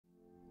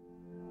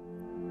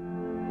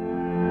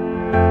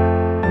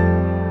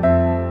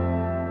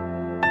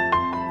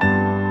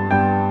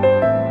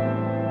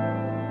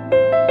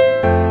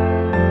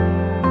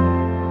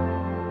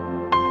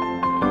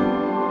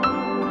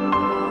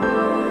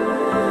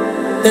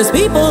There's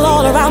people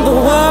all around the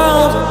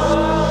world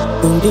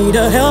who need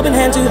a helping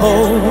hand to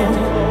hold.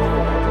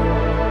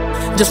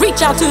 Just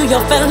reach out to your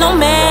fellow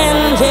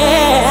man,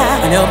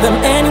 yeah, and help them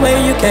any way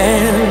you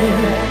can.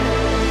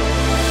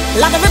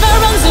 Like the river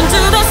runs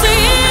into the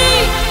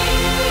sea,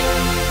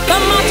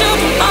 come on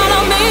children,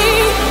 follow me.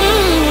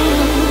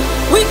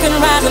 We can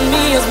rise and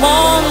be as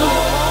one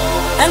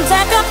and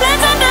take a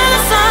place under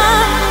the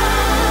sun.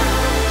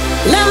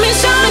 Let me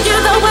show you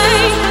the way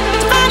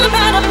to find a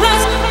better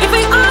place. If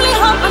we only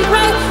hope and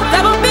pray,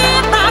 there will be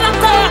a brighter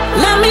day.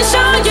 Let me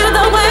show you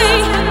the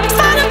way to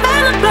find a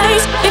better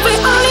place. If we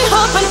only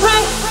hope and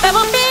pray, there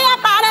will be a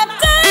brighter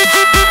day.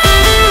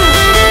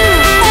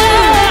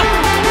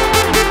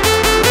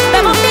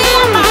 There will be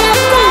a brighter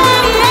day.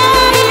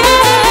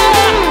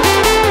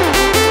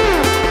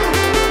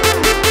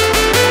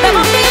 There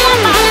will be a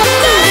brighter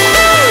day.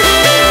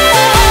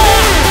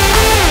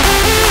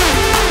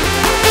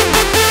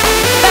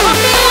 There will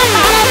be a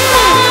brighter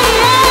day.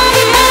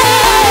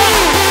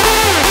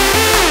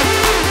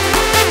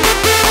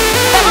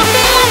 There will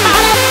be a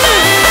brighter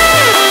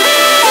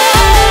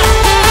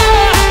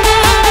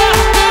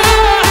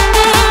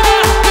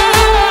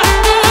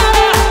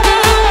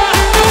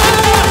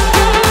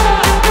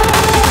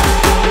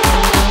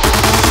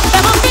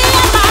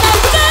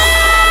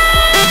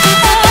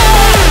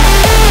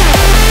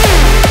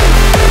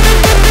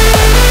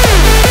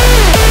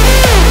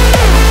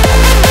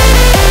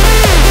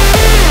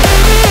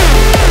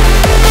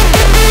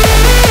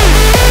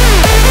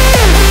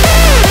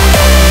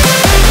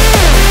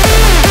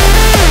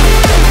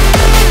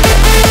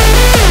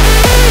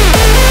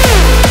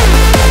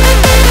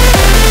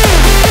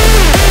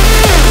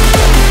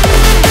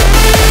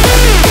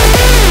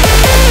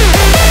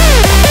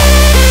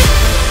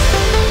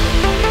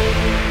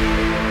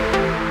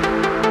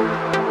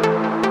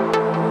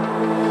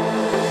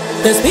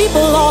There's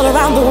people all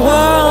around the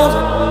world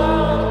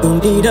who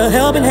need a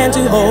helping hand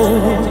to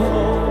hold.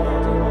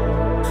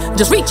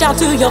 Just reach out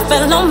to your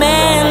fellow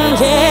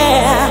man,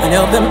 yeah, and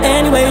help them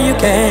any way you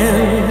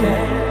can.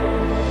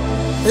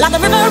 Like the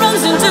river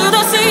runs into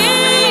the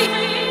sea,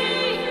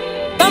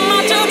 come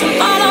on children,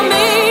 follow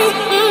me.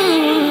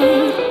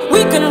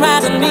 We can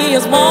rise and be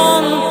as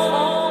one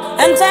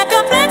and take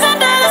a place.